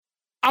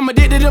I'm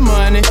addicted to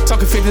money,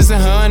 talking 50s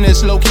and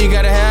hundreds. Low key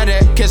gotta have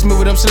that. Catch me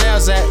where them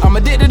slabs at. I'm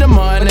addicted to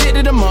money,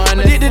 addicted to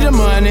money, addicted to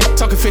money.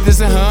 Talking 50s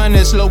and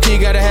hundreds. Low key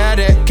gotta have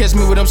that. Catch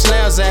me where them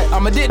slabs at.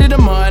 I'm addicted to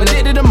money,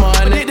 addicted to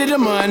money, addicted to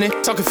money.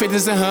 Talking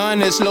 50s and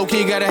hundreds. Low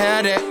key gotta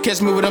have that.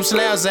 Catch me where them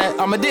slabs at.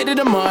 I'm addicted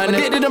to money,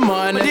 addicted to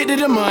money, addicted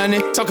to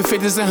money. Talking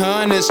 50s and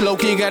hundreds. Low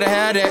key gotta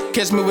have that.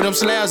 Catch me where them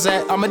slabs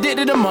at. I'm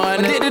addicted to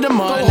money, addicted to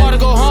money. Go hard to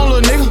go home,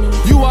 little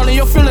nigga. You all in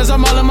your feelings,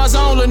 I'm all in my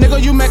zone, little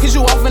nigga. You mad cause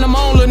you off in the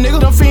moan, little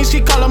nigga. Them fiends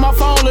keep calling my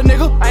phone, little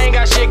nigga. I ain't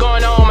got shit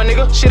going on, my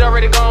nigga. Shit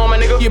already gone, my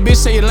nigga. Your bitch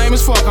say you lame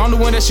as fuck. I'm the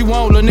one that she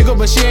want, little nigga.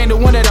 But she ain't the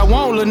one that I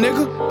want, little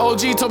nigga.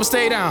 OG told me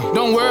stay down.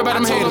 Don't worry about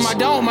them haters. I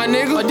don't, my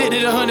nigga.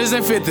 Addicted to hundreds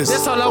and fifties.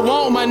 That's all I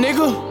want, my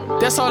nigga.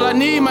 That's all I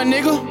need, my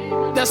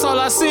nigga. That's all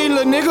I see,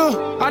 little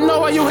nigga. I know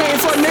why you hating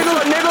for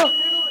nigga.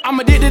 I'm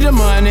addicted to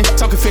money,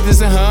 talking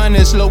 50s and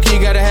hundreds. Low key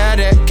gotta have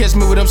that. Catch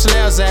me where them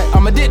slabs at.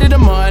 I'm addicted to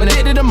money,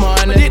 addicted to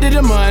money, addicted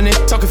to money.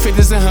 Talking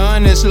 50s and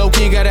hundreds. Low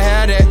key gotta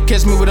have that.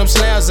 Catch me where them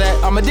slabs at.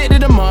 I'm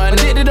addicted to money,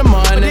 addicted to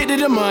money, addicted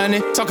to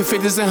money. Talking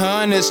 50s and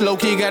hundreds. Low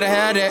key gotta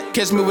have that.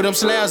 Catch me where them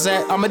slabs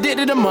at. I'm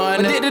addicted to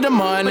money, addicted to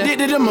money,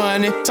 addicted to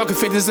money. Talking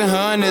 50s and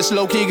hundreds.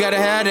 Low key gotta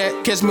have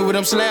that. Catch me where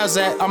them slabs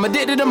at. I'm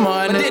addicted to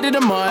money, addicted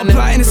to money. I'm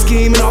plotting and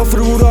scheming all for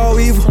the root of all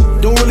evil.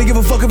 Don't really give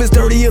a fuck if it's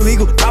dirty or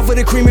illegal. Out for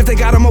the cream if they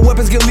got them, my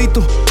weapons get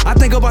lethal. I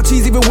think about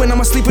cheese even when I'm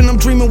asleep and I'm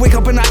dreaming. Wake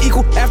up and I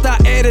equal after I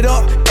add it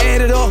up.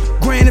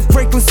 Grand and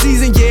Franklin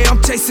season, yeah,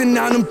 I'm chasing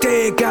down them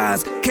dead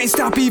guys. Can't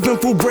stop even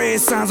for red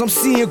signs. I'm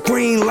seeing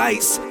green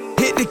lights.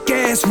 Hit the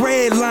gas,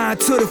 red line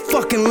to the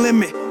fucking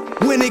limit.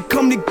 When it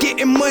come to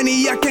getting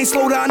money, I can't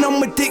slow down,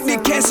 I'm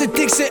addicted, cash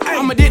addiction, ayy.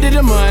 I'm addicted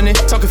to money,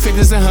 talking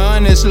 50s and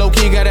hundreds. Low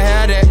key gotta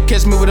have that.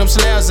 Catch me where them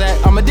slabs at.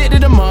 I'm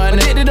addicted to money,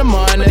 addicted to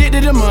money,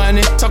 addicted to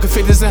money. Talking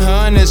 50s and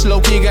hundreds. Low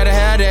key gotta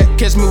have that.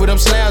 Catch me where them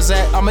slabs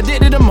at. I'm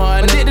addicted to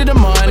money, addicted to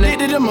money,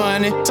 addicted to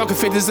money. Talking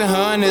 50s and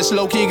hundreds.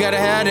 Low key gotta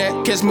have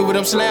that. Catch me where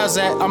them slabs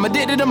at. I'm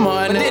addicted to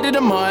money, addicted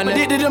to money,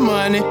 addicted to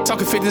money.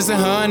 Talking 50s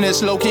and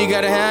hundreds. Low key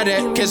gotta have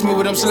that. Catch me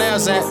where them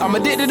slabs at. I'm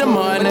addicted to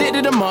money,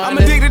 addicted to money. I'm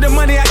addicted to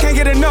money, I can't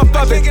get enough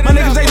of it. My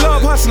niggas, they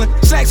love hustling.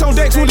 Slacks on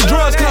decks when the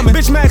drugs coming.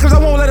 Bitch mad cause I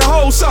won't let it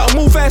hold something.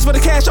 Move fast for the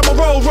cash, I'm a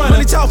road runner.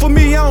 Money talk for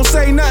me, I don't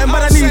say nothing,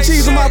 but I need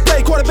cheese on my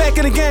plate. Quarterback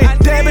in the game,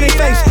 dab in their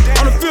face.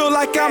 On the field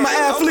like I'm an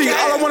athlete.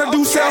 All I wanna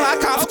do sell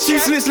hot cop for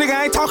cheese. This nigga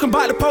I ain't talking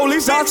about the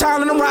police. All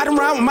time and I'm riding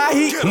around with my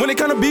heat. When it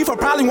come to beef, I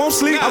probably won't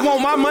sleep. I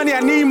want my money,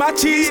 I need my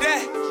cheese.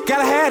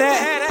 Gotta have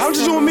that. I'm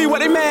just doing me what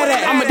they mad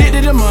at. I'm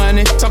addicted to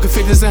money, talking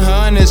 50s and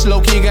hundreds.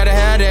 Low key gotta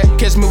have that.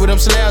 Catch me where them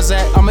slabs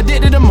at. I'm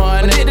addicted to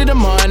money, addicted to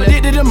money,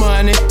 addicted to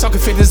money. Talking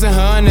 50s and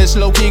hundreds.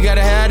 Low key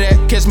gotta have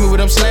that. Catch me where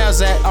them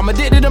slabs at. I'm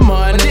addicted to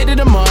money, addicted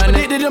to money,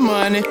 addicted to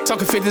money.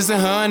 Talking 50s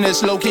and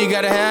hundreds. Low key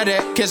gotta have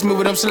that. Catch me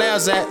where them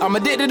slabs at. I'm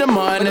addicted to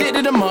money,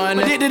 addicted to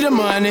money, addicted to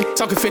money.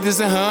 Talking 50s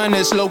and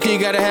hundreds. Low key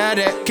gotta have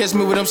that. Catch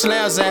me where them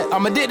slabs at.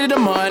 I'm addicted to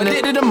money,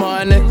 addicted to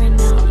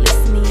money.